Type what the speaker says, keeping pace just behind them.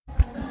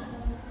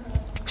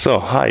So,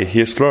 hi,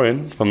 here's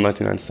Florian from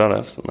 99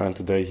 Startups, and I'm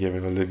today here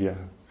with Olivia.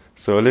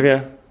 So,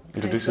 Olivia,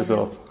 introduce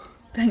yourself.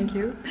 Thank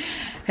you.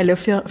 Hello,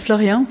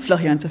 Florian.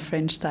 Florian's a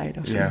French style.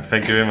 Yeah,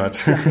 thank you very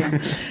much.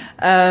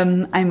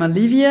 I'm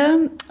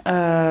Olivia,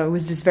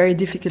 with this very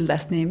difficult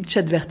last name,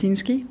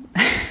 Czetwertyński.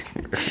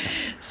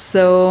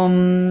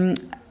 So,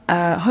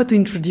 how to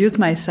introduce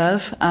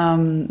myself?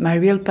 My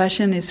real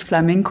passion is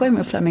flamenco. I'm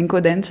a flamenco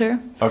dancer.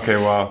 Okay,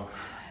 wow.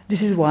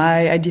 This is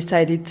why I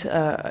decided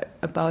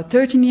about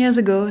 13 years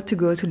ago to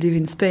go to live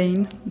in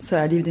Spain. So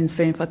I lived in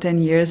Spain for 10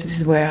 years. This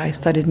is where I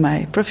started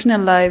my professional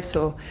life.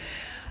 So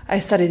I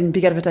started in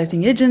big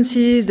advertising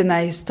agencies. Then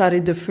I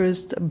started the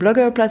first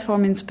blogger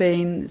platform in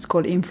Spain. It's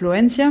called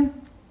Influencia.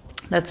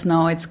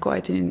 It's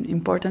quite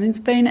important in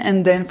Spain.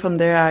 And then from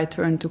there I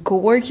turned to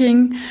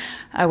co-working.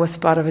 I was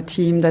part of a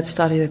team that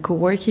started a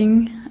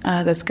co-working.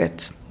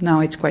 Now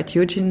it's quite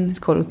huge. It's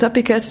called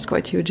Utopicus. It's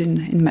quite huge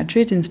in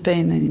Madrid, in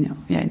Spain, and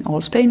in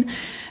all Spain.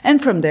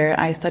 And from there,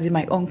 I started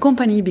my own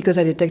company because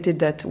I detected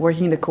that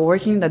working in the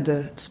co-working, that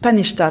the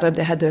Spanish startup,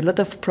 they had a lot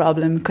of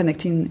problem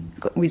connecting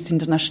with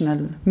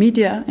international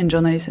media and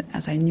journalists.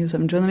 As I knew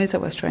some journalists, I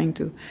was trying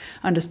to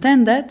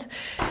understand that.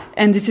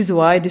 And this is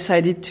why I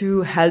decided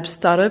to help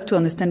startup to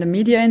understand the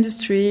media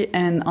industry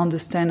and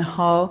understand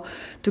how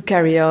to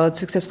carry out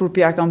successful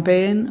PR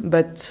campaign.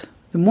 But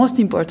the most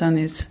important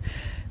is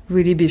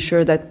really be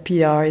sure that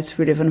PR is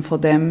relevant for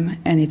them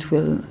and it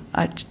will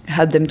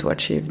help them to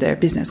achieve their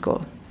business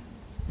goal.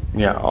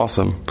 Yeah,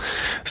 awesome.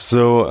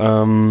 So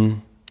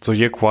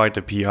you're quite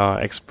a PR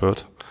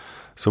expert.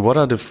 So what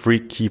are the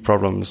 3 key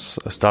problems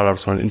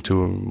startups run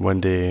into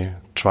when they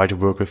try to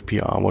work with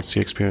PR? What's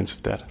your experience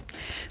with that?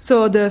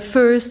 So the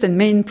first and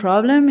main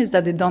problem is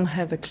that they don't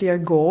have a clear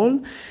goal.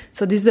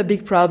 So this is a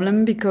big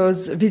problem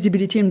because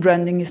visibility and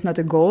branding is not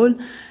a goal.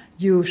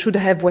 You should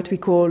have what we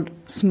call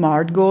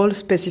SMART goals: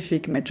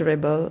 specific,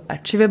 measurable,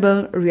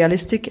 achievable,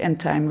 realistic, and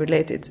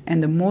time-related.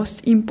 And the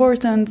most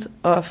important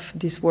of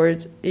these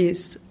words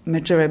is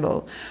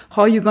measurable.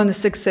 How are you going to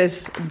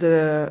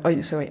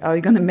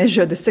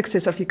measure the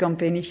success of your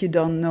campaign if you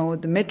don't know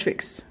the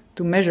metrics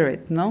to measure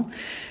it, no?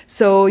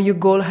 So your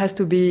goal has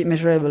to be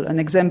measurable. An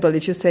example,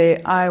 if you say,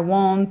 I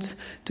want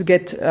to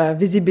get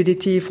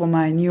visibility for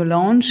my new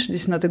launch,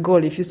 this is not a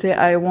goal. If you say,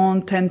 I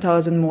want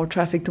 10,000 more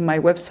traffic to my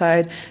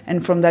website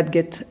and from that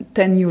get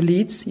 10 new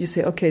leads, you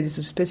say, okay, this is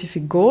a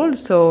specific goal,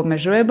 so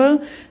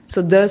measurable.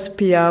 So does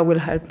PR will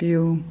help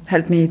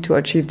me to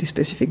achieve this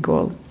specific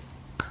goal?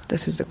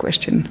 This is the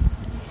question.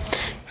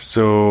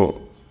 So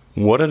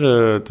what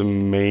are the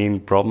main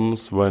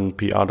problems when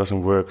PR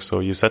doesn't work? So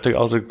you set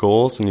out the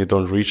goals and you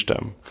don't reach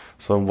them.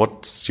 So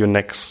what's your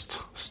next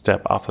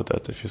step after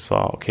that? If you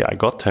saw, okay, I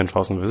got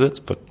 10,000 visits,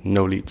 but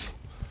no leads.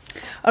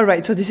 All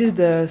right. So this is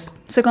the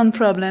second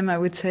problem, I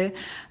would say.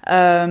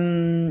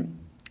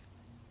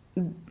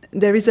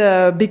 There is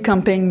a big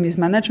campaign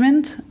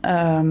mismanagement.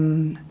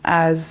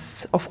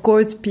 As of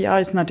course, PR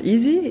is not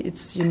easy.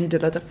 You need a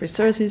lot of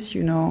resources.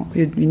 You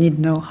need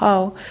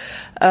know-how.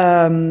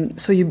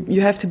 So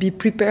you have to be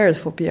prepared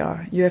for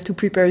PR. You have to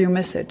prepare your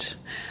message.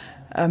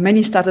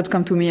 Many startups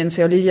come to me and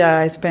say,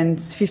 Olivia, I spent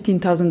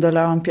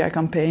 $15,000 on PR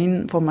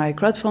campaign for my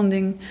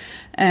crowdfunding,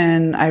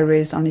 and I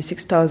raised only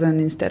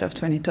 6,000 instead of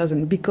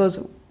 20,000. Because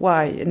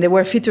why? And they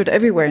were featured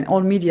everywhere in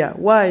all media.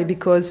 Why?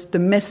 Because the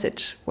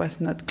message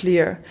was not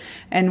clear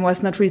and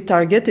was not really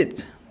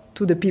targeted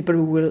to the people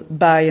who will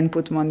buy and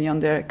put money on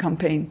their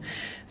campaign.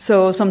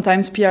 So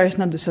sometimes PR is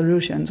not the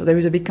solution. So there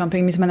is a big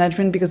campaign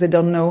mismanagement because they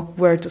don't know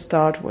where to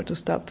start, where to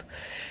stop.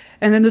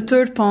 And then the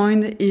third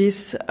point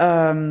is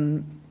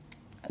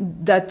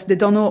that they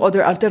don't know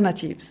other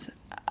alternatives.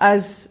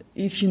 As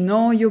if you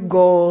know your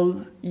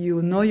goal,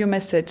 you know your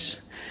message.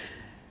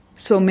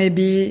 So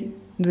maybe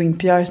doing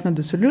PR is not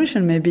the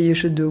solution. Maybe you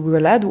should do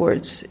Google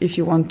AdWords if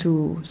you want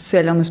to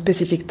sell on a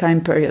specific time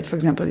period. For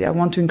example, I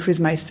want to increase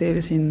my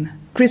sales in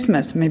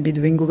Christmas. Maybe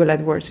doing Google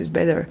AdWords is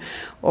better.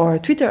 Or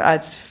Twitter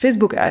ads,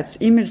 Facebook ads,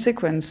 email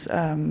sequence,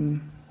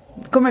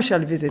 commercial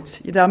visits.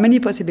 There are many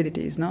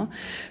possibilities, no?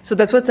 So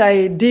that's what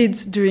I did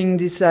during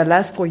these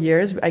last 4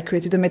 years. I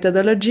created a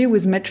methodology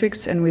with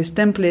metrics and with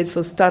templates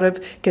so startup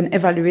can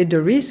evaluate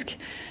the risk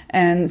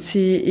and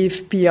see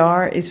if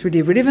PR is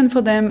really relevant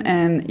for them,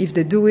 and if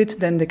they do it,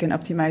 then they can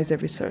optimize their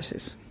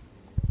resources.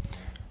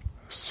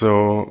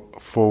 So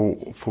for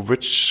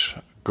which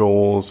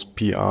goals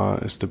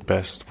PR is the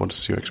best? What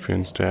is your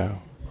experience there?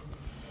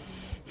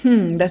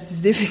 That's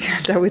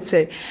difficult, I would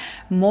say.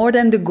 More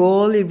than the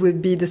goal, it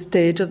would be the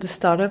stage of the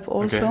startup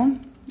also.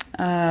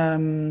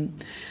 Okay.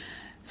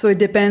 So it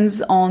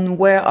depends on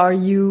where are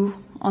you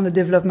on the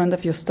development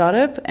of your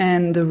startup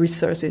and the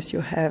resources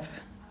you have.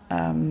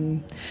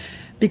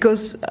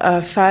 Because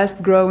a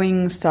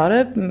fast-growing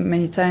startup,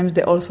 many times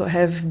they also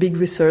have big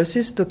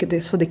resources,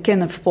 so they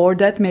can afford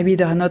that. Maybe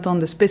they are not on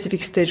the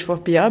specific stage for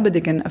PR, but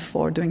they can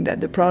afford doing that.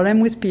 The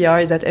problem with PR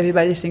is that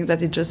everybody thinks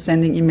that it's just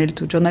sending email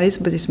to journalists,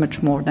 but it's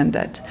much more than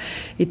that.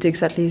 It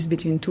takes at least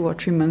between 2 or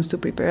 3 months to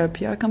prepare a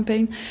PR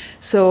campaign.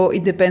 So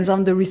it depends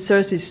on the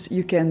resources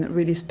you can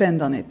really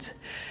spend on it.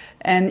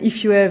 And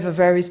if you have a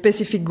very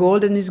specific goal,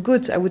 then it's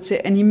good. I would say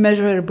any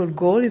measurable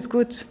goal is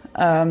good.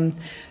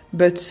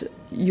 But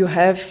you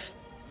have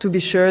to be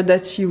sure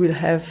that you will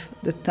have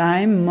the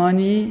time,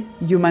 money,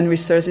 human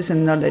resources,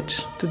 and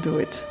knowledge to do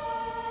it.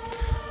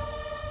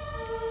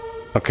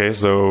 Okay,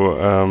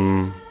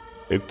 so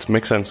it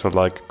makes sense that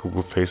like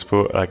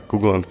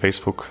Google and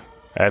Facebook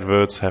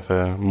adverts have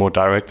a more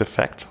direct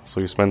effect.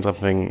 So you spend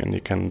something and you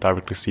can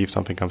directly see if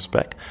something comes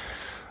back.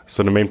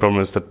 So the main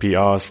problem is that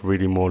PR is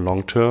really more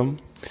long term.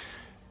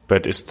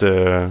 But is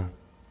the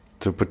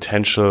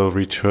potential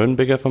return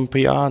bigger from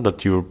PR,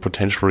 that you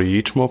potentially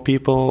reach more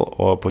people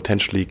or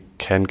potentially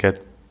can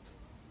get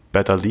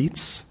better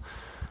leads?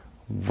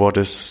 What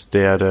is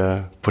there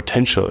the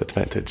potential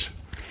advantage?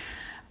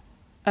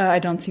 I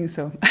don't think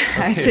so. Okay.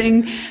 I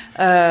think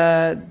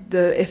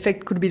the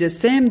effect could be the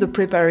same. The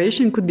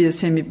preparation could be the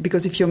same,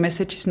 because if your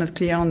message is not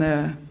clear on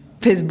the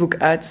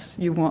Facebook ads,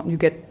 you won't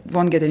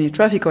get any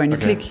traffic or any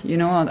click. You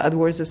know, on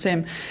AdWords the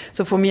same.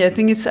 So for me, I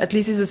think it's at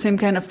least the same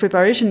kind of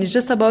preparation. It's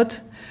just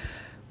about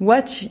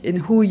what and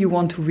who you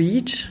want to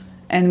reach,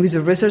 and with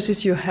the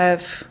resources you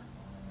have,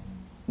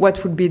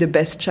 what would be the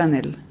best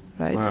channel,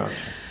 right? Wow.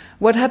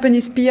 What happens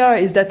is PR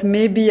is that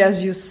maybe,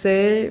 as you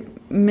say,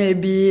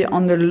 maybe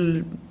on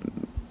the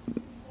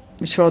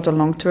short or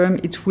long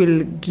term, it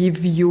will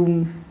give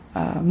you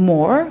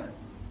more,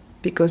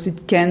 because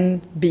it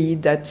can be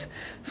that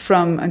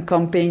from a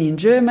campaign in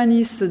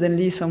Germany,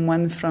 suddenly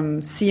someone from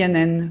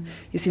CNN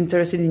is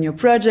interested in your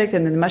project,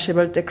 and then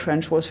Mashable,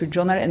 TechCrunch, Wall Street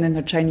Journal, and then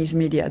the Chinese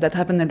media. That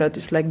happened a lot.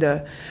 It's like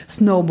the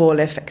snowball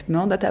effect,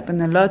 no? That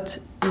happened a lot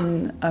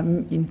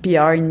in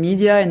PR, in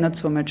media, and not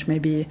so much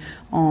maybe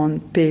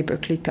on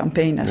pay-per-click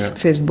campaign as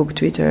Facebook,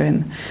 Twitter,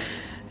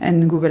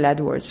 and Google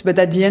AdWords. But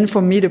at the end,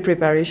 for me, the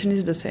preparation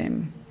is the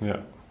same. Yeah.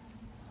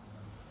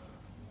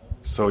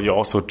 So you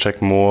also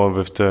check more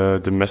with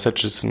the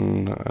messages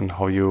and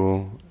how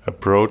you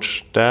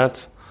approach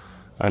that,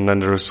 and then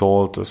the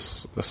result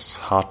is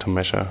hard to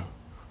measure.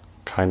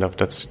 Kind of,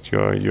 that's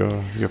your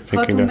thinking.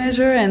 How to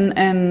measure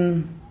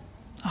and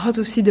how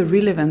to see the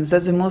relevance.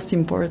 That's the most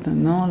important,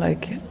 no?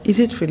 Like, is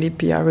it really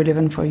PR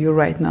relevant for you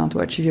right now to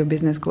achieve your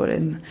business goal,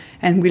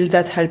 and will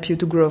that help you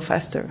to grow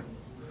faster?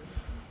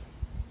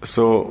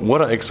 So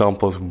what are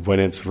examples when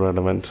it's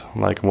relevant?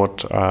 Like,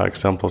 what are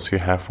examples you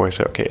have where you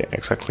say, okay,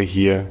 exactly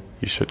here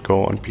you should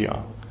go on PR?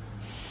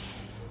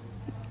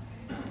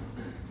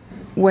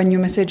 When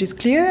your message is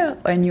clear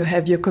and you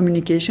have your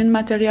communication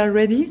material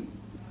ready,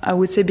 I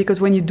would say,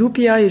 because when you do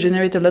PR, you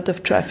generate a lot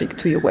of traffic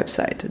to your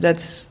website.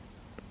 That's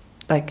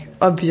like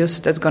obvious,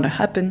 that's going to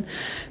happen.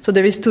 So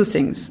there is two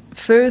things.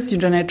 First, you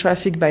generate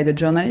traffic by the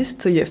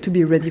journalists, so you have to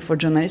be ready for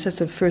journalists. That's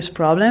the first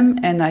problem,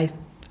 and I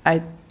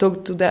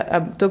talked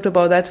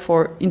about that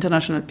for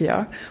international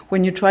PR.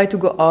 When you try to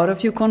go out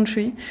of your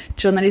country,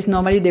 journalists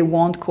normally they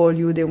won't call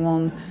you, they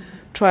won't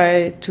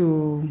try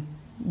to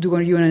do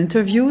you an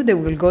interview. They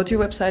will go to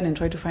your website and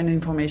try to find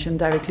information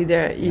directly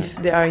there. If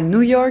they are in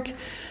New York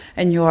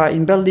and you are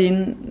in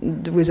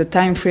Berlin with a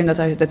time frame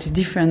that is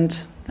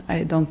different,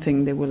 I don't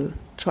think they will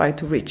try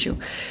to reach you.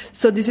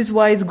 So this is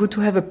why it's good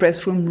to have a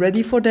press room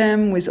ready for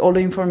them with all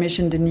the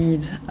information they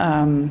need.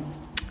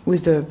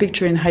 With the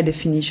picture in high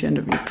definition,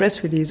 the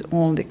press release,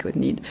 all they could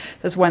need.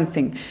 That's one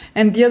thing.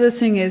 And the other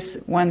thing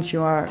is, once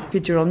you are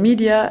featured on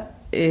media,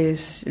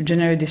 is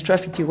generate this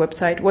traffic to your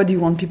website. What do you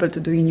want people to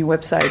do in your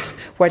website?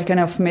 What kind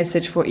of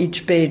message for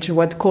each page?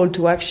 What call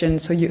to action?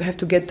 So you have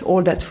to get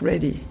all that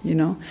ready, you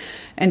know.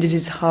 And this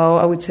is how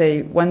I would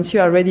say, once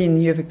you are ready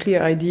and you have a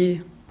clear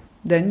idea,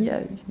 then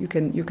you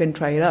can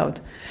try it out.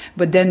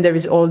 But then there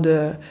is all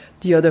the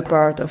other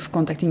part of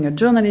contacting a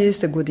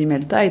journalist, a good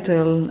email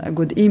title, a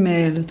good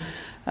email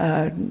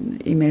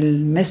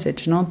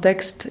message, no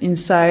text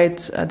inside.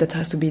 That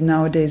has to be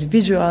nowadays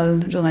visual.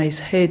 Journalists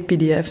hate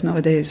PDF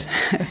nowadays.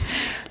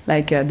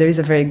 There is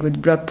a very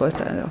good blog post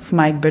of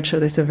Mike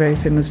Butcher. There's a very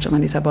famous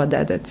journalist about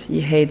that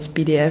he hates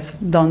PDF.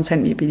 Don't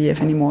send me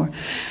PDF anymore.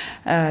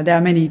 There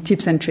are many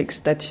tips and tricks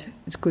that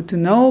it's good to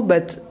know.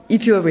 But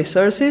if you have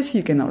resources,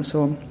 you can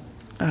also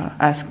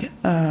ask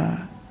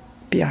a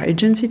PR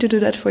agency to do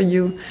that for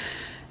you,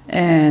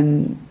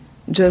 and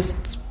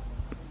just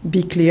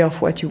be clear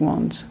of what you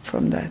want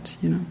from that,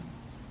 you know.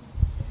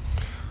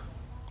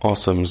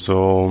 Awesome.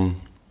 So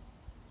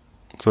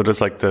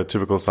that's like the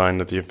typical sign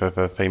that you have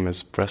a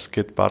famous press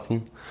kit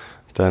button.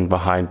 Then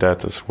behind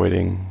that is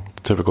waiting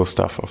the typical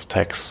stuff of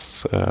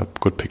texts,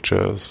 good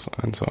pictures,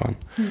 and so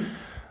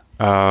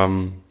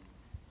on.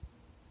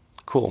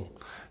 Cool.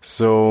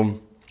 So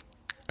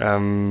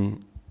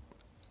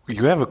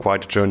you have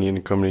quite a journey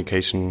in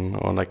communication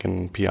or like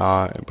in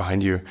PR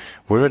behind you.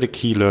 What are the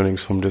key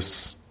learnings from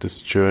this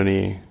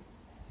journey?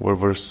 What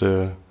was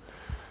the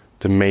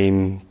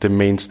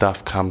main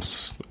stuff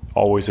comes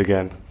always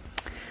again?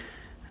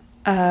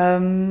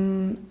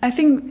 I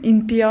think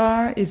in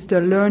PR it's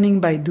the learning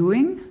by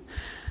doing,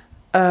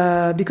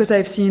 because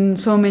I've seen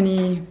so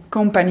many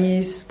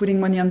companies putting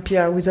money on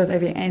PR without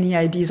having any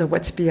ideas of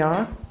what's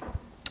PR.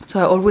 So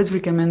I always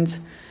recommend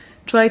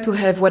try to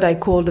have what I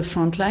call the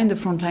front line. The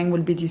front line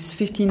will be these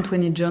 15,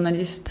 20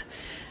 journalists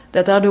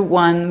that are the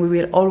one who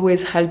will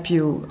always help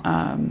you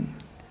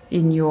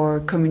in your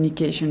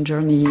communication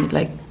journey,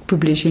 like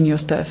publishing your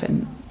stuff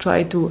and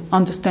try to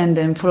understand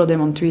them, follow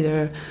them on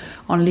Twitter,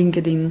 on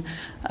LinkedIn.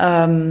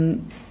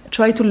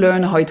 Try to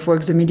learn how it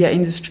works, the media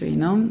industry, you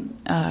know.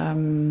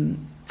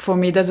 For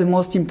me, that's the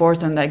most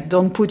important. Like,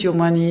 don't put your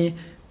money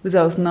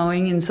without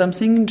knowing in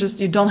something. Just,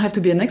 you don't have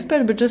to be an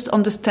expert, but just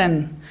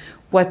understand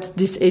what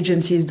this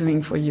agency is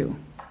doing for you.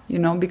 You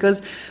know,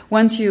 because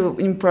once you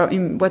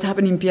what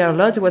happened in PR a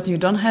lot was you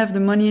don't have the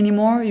money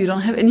anymore. You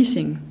don't have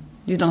anything.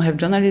 You don't have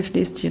journalist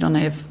lists. You don't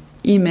have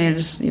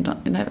emails. You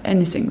don't have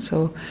anything.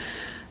 So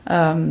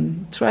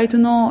try to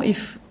know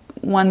if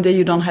one day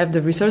you don't have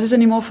the resources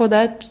anymore for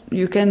that.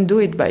 You can do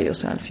it by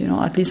yourself. You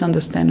know, at least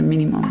understand a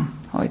minimum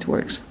how it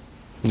works.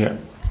 Yeah,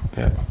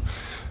 yeah.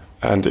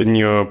 And in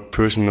your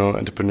personal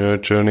entrepreneur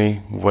journey,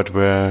 what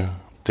were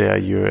there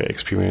your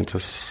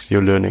experiences,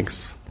 your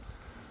learnings?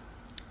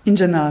 In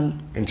general.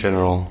 In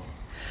general.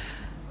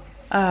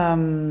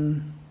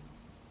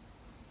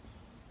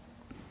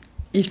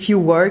 If you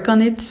work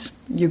on it,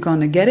 you're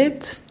gonna get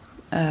it.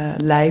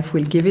 Life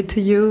will give it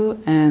to you,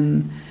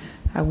 and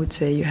I would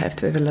say you have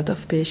to have a lot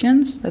of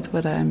patience. That's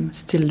what I'm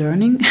still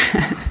learning.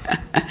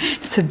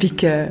 It's a big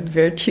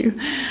virtue.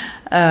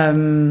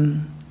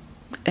 And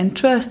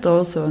trust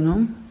also,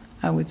 no?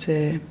 I would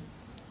say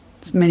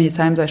many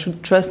times I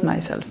should trust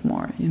myself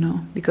more, you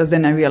know, because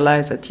then I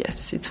realize that,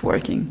 yes, it's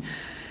working.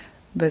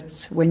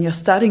 But when you're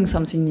starting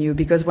something new,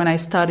 because when I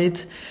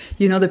started,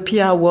 you know, the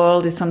PR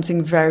world is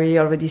something very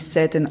already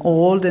set and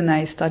old, and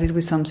I started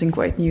with something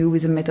quite new,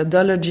 with a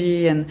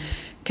methodology and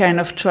kind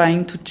of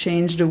trying to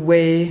change the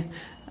way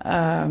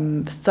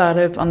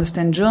startup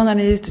understand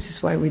journalists. This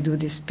is why we do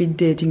this speed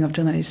dating of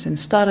journalists and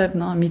startup,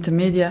 no,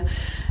 media.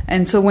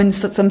 And so when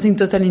something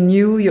totally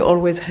new, you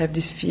always have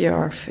this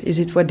fear of, is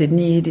it what they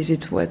need? Is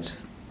it what?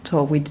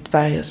 So we did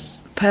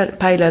various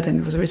pilot, and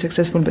it was very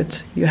successful,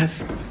 but you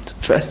have to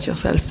trust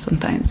yourself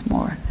sometimes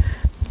more.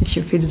 If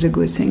you feel it's a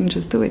good thing,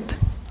 just do it.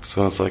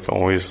 So it's like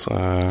always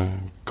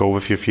go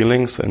with your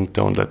feelings and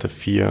don't let the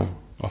fear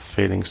of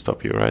failing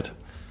stop you, right?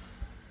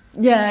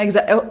 Yeah,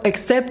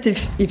 except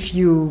if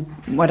you,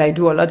 what I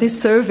do a lot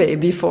is survey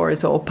before,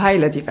 so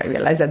pilot. If I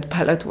realize that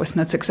pilot was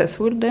not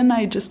successful, then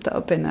I just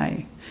stop and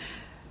I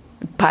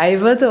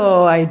pivot,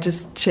 or I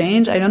just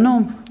change. I don't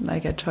know.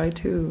 Like, I try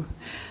to,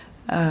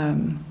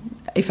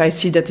 if I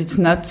see that it's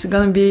not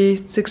going to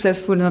be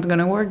successful, not going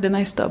to work, then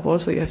I stop.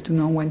 Also, you have to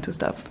know when to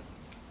stop.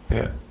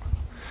 Yeah.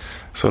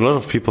 So a lot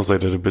of people say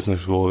that the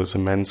business world is a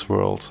men's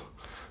world.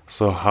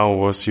 So how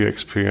was your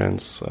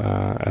experience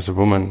as a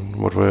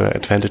woman? What were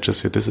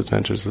advantages, your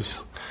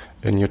disadvantages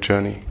in your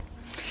journey?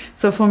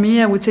 So for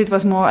me, I would say it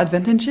was more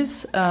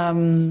advantages.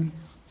 It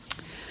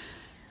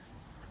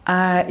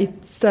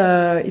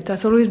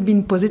has always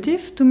been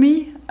positive to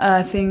me.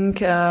 I think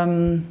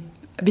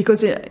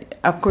because,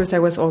 of course, I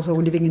was also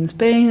living in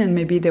Spain, and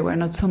maybe there were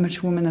not so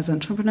much women as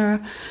entrepreneur.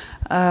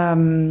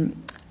 And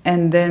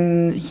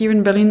then here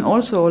in Berlin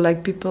also,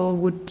 like, people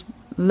would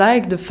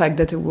like the fact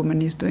that a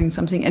woman is doing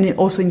something. And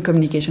also in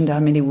communication, there are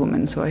many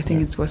women. So I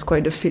think it was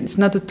quite a field. It's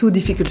not a too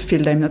difficult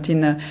field. I'm not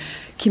in a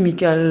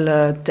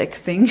chemical tech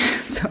thing,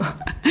 so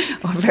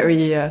or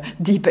very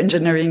deep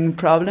engineering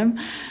problem.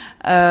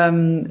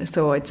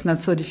 So it's not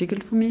so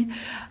difficult for me.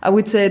 I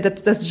would say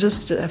that's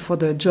just for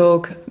the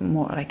joke,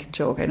 more like a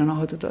joke. I don't know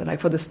how to talk,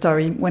 like for the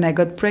story. When I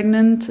got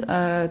pregnant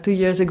 2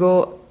 years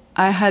ago,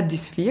 I had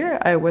this fear.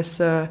 I was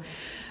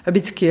a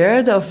bit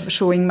scared of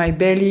showing my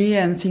belly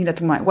and thinking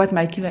that what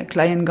my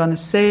client gonna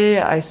say.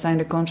 I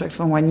signed a contract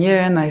for 1 year,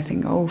 and I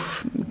think,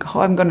 how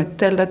I'm gonna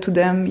tell that to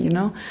them, you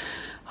know,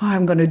 how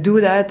I'm gonna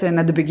do that. And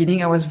at the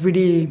beginning, I was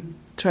really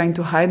trying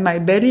to hide my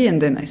belly, and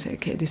then I say,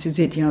 okay, this is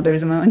it. You know, there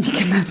is a moment you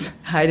cannot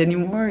hide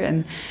anymore,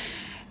 and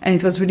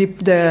it was really,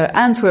 the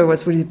answer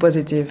was really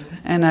positive,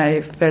 and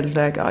I felt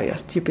like, oh, you're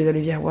stupid,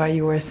 Olivia. Why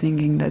you were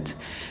thinking that?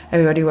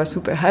 Everybody was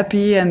super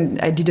happy,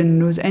 and I didn't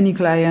lose any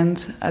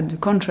clients. At the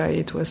contrary,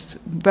 it was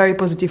very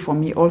positive for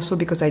me also,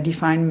 because I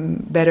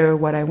defined better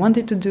what I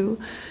wanted to do.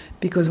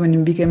 Because when you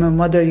become a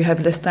mother, you have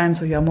less time,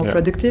 so you are more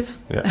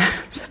productive. Yeah.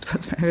 So that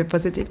was very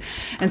positive.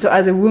 And so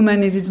as a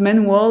woman, in this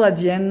men's world, at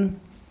the end,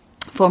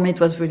 for me, it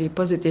was really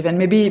positive. And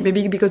maybe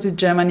because it's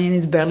Germany and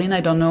it's Berlin,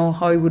 I don't know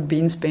how it would be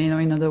in Spain or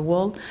in other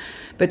world.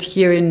 But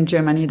here in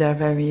Germany, they're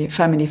very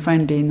family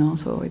friendly, you know,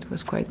 so it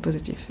was quite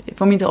positive.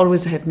 For me, it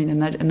always has been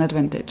an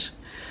advantage.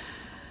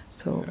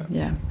 So,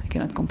 yeah, I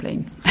cannot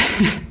complain.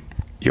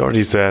 You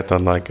already said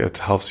that, like, it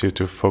helps you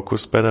to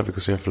focus better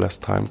because you have less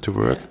time to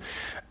work.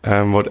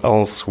 What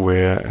else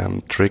were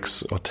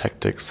tricks or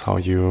tactics, how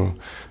you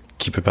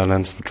keep a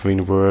balance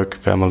between work,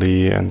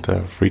 family, and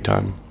free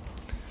time?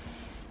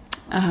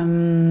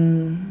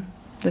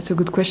 That's a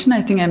good question.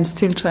 I think I'm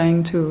still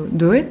trying to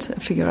do it,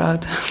 figure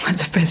out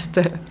what's the best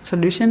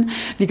solution,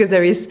 because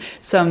there is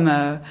some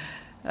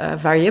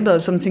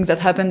variables, some things that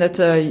happen that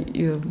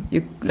you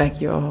like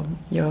your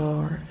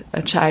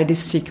a child is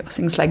sick or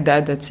things like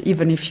that. That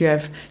even if you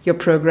have your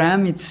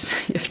program, you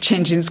have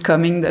changes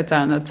coming that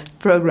are not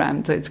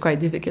programmed, so it's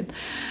quite difficult.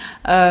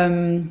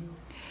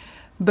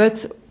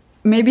 But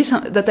maybe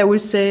that I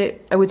would say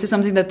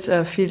something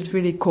that feels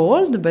really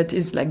cold, but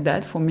is like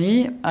that for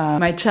me.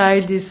 My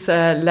child is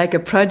like a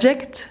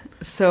project,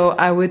 so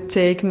I would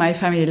take my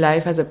family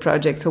life as a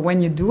project. So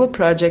when you do a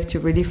project, you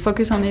really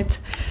focus on it,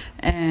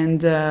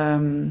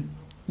 and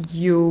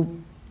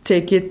you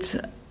take it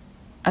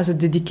as a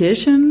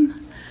dedication,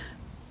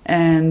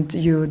 and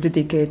you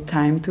dedicate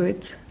time to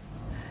it.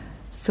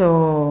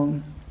 So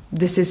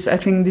I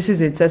think this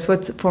is it. That's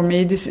what, for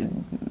me, this,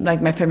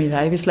 like my family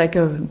life, is like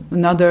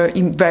another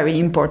very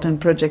important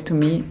project to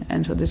me.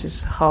 And so this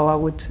is how I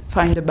would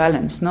find a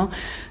balance, no?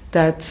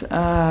 That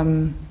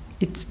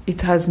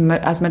it has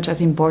as much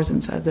as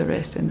importance as the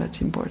rest, and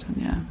that's important,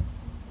 yeah.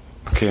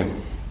 Okay.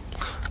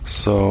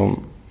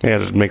 So,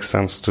 yeah, it makes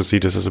sense to see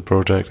this as a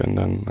project, and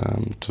then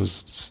to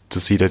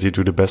see that you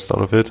do the best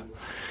out of it.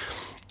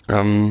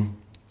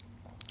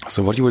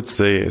 So what you would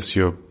say is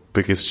your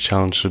biggest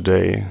challenge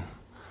today?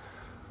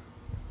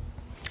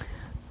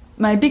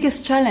 My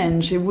biggest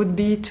challenge, it would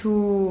be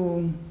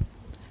to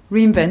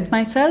reinvent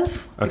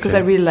myself, because I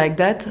really like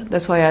that.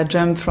 That's why I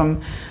jumped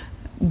from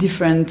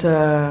different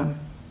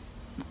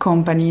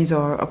companies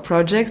or a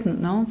project,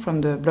 no? From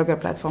the Blogger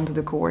platform to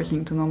the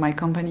co-working to know my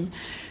company.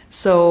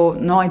 So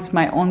now it's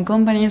my own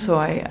company, so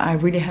I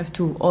really have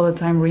to all the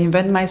time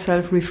reinvent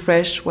myself,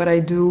 refresh what I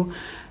do.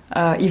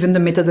 Even the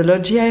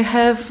methodology I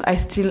have, I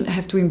still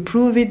have to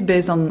improve it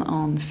based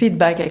on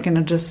feedback. I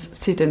cannot just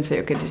sit and say,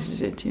 okay, this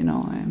is it, you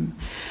know.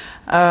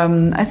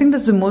 I think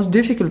that's the most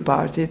difficult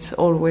part. It's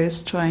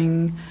always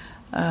trying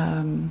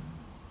to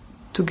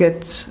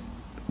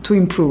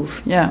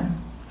improve. Yeah,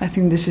 I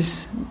think this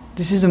is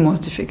the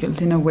most difficult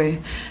in a way,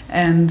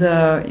 and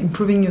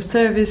improving your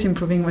service,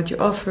 improving what you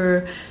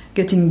offer,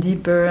 getting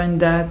deeper in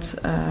that.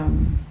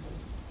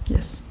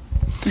 Yes.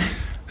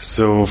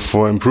 So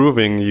for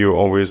improving, you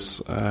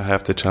always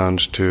have the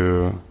challenge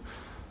to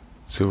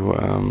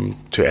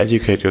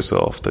educate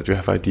yourself, that you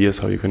have ideas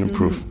how you can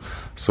improve. Mm-hmm.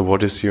 So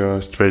what is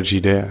your strategy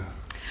there?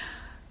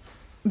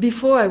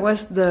 Before I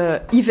was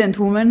the event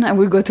woman, I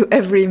would go to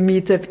every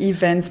meetup,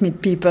 events,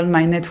 meet people.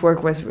 My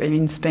network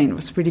in Spain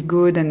was pretty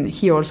good, and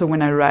here also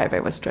when I arrived,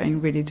 I was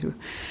trying really to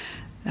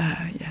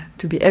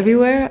be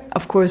everywhere.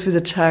 Of course, with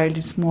a child,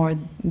 it's more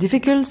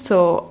difficult,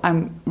 so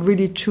I'm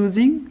really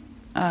choosing.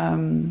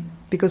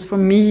 Because for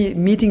me,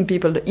 meeting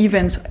people, the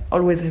events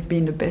always have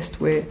been the best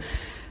way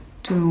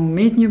to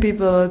meet new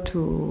people,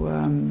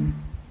 to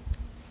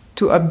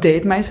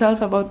update myself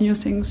about new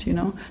things, you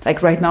know.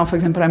 Like right now, for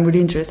example, I'm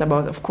really interested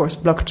about, of course,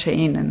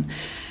 blockchain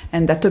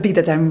and that topic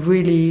that I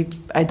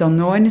don't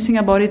know anything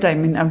about it. I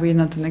mean, I'm really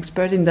not an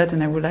expert in that,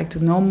 and I would like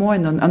to know more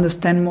and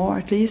understand more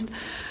at least.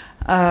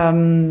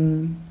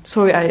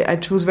 So I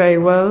choose very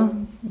well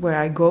where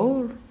I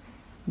go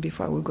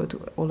before I will go to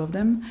all of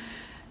them.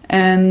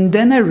 And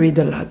then I read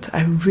a lot.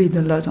 I read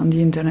a lot on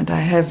the internet.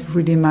 I have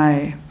really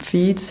my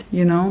feeds,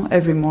 you know,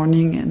 every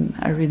morning, and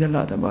I read a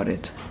lot about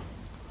it.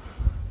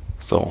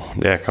 So,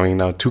 yeah, coming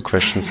now 2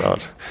 questions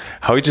out.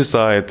 How you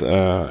decide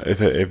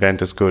if an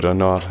event is good or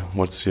not?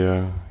 What's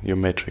your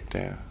metric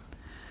there?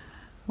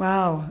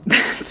 Wow,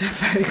 that's a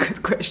very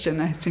good question.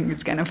 I think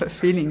it's kind of a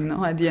feeling,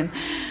 no, at the end.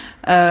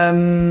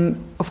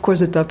 Of course,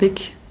 the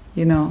topic.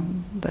 You know,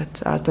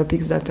 that are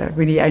topics that are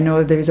really, I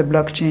know there is a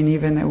blockchain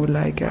even. I would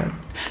like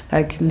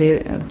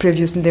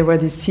previously there was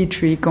this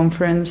C3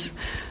 conference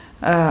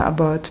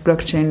about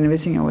blockchain and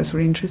everything. I was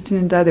really interested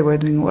in that. They were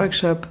doing a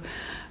workshop.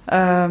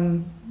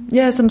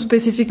 Some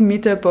specific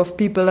meetup of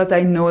people that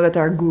I know that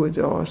are good,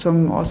 or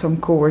some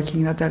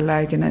co-working that I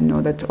like, and I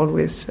know that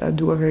always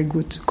do a very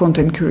good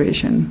content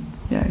curation.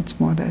 Yeah, it's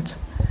more that.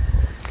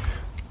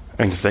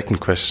 And the second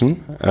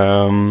question.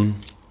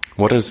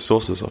 What are the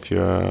sources of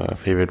your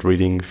favorite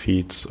reading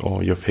feeds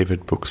or your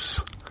favorite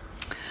books?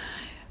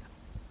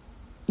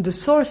 The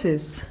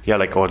sources? Yeah,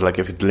 like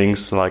if it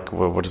links, like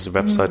what is the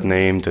website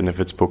named, and if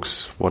it's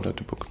books, what are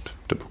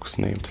the books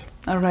named?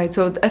 All right,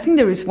 so I think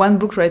there is one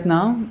book right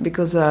now,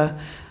 because I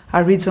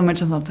read so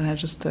much and sometimes I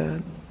just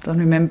don't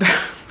remember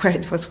where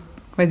it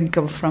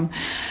comes from.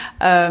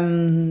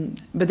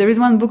 But there is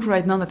one book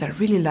right now that I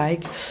really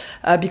like,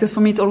 because for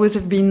me it's always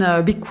have been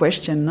a big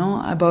question,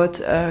 no, about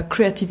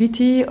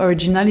creativity,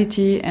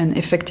 originality, and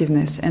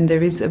effectiveness. And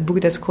there is a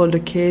book that's called The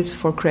Case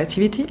for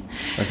Creativity.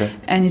 Okay.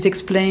 And it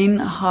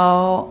explains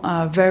how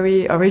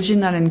very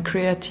original and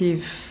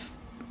creative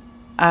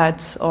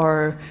ads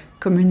or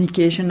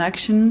communication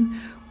action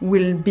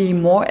will be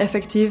more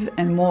effective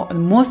and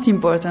most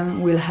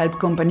important, will help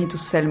company to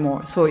sell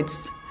more. So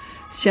it's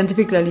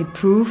scientifically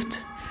proved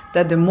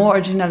that the more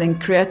original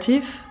and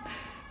creative,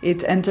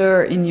 it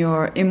enter in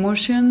your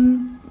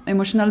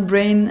emotional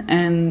brain,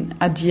 and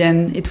at the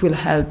end it will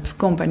help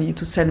company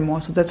to sell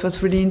more. So that's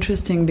what's really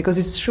interesting, because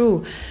it's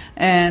true.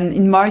 And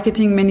in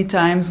marketing, many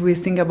times we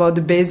think about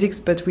the basics,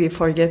 but we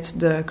forget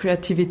the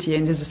creativity,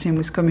 and it's the same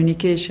with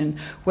communication.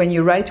 When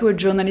you write to a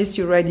journalist,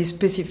 you write this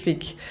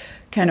specific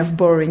kind of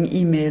boring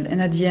email, and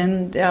at the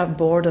end they are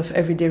bored of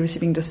every day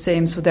receiving the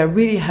same, so they're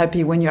really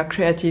happy. When you are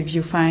creative,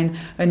 you find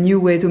a new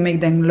way to make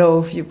them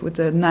laugh, you put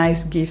a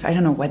nice gif, I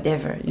don't know,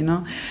 whatever, you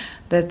know.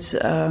 That's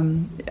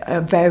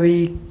a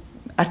very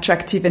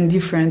attractive and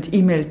different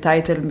email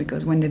title,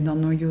 because when they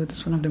don't know you,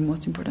 that's one of the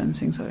most important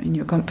things in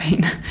your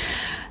campaign.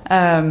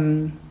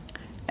 And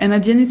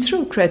at the end, it's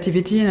true.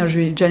 Creativity and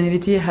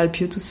originality help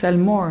you to sell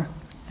more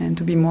and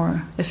to be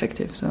more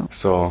effective.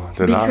 So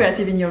be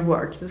creative in your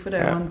work. That's what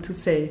I want to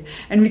say.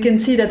 And we can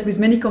see that with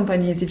many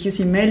companies. If you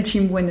see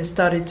MailChimp, when they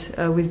started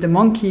with the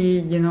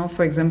monkey,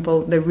 for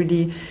example, they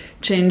really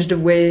changed the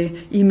way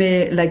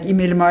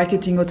email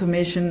marketing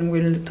automation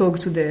will talk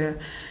to their,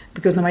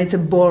 because normally it's a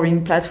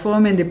boring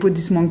platform, and they put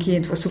this monkey.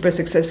 It was super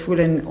successful,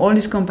 and all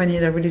these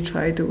companies that really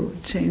try to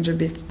change a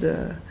bit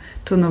the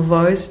tone of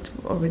voice. It's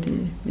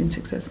already been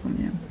successful.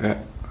 Yeah.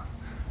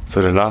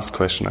 So the last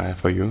question I have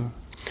for you.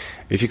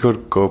 If you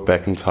could go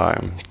back in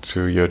time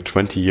to your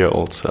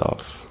 20-year-old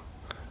self,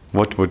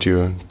 what would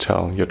you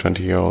tell your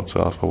 20-year-old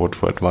self, or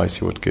what advice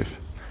you would give?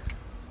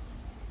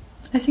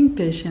 I think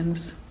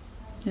patience.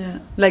 Yeah,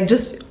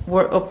 just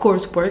of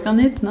course work on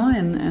it,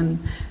 and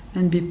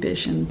be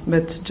patient.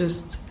 But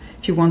just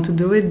if you want to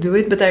do it, do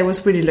it. But I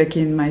was really lucky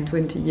in my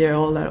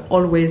 20-year-old. I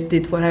always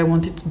did what I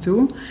wanted to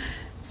do.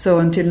 So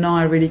until now,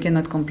 I really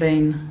cannot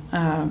complain.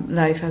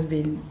 Life has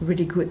been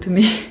really good to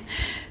me.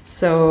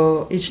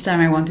 So each time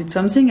I wanted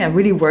something, I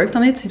really worked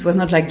on it. It was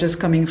not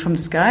just coming from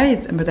the sky,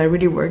 but I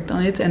really worked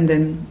on it, and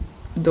then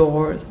the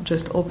door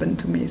just opened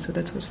to me. So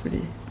that was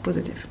really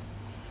positive.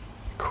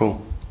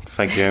 Cool.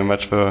 Thank you very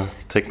much for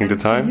taking the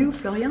time. Thank you,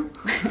 Florian.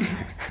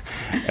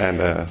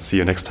 And see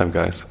you next time,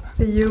 guys.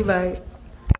 See you. Bye.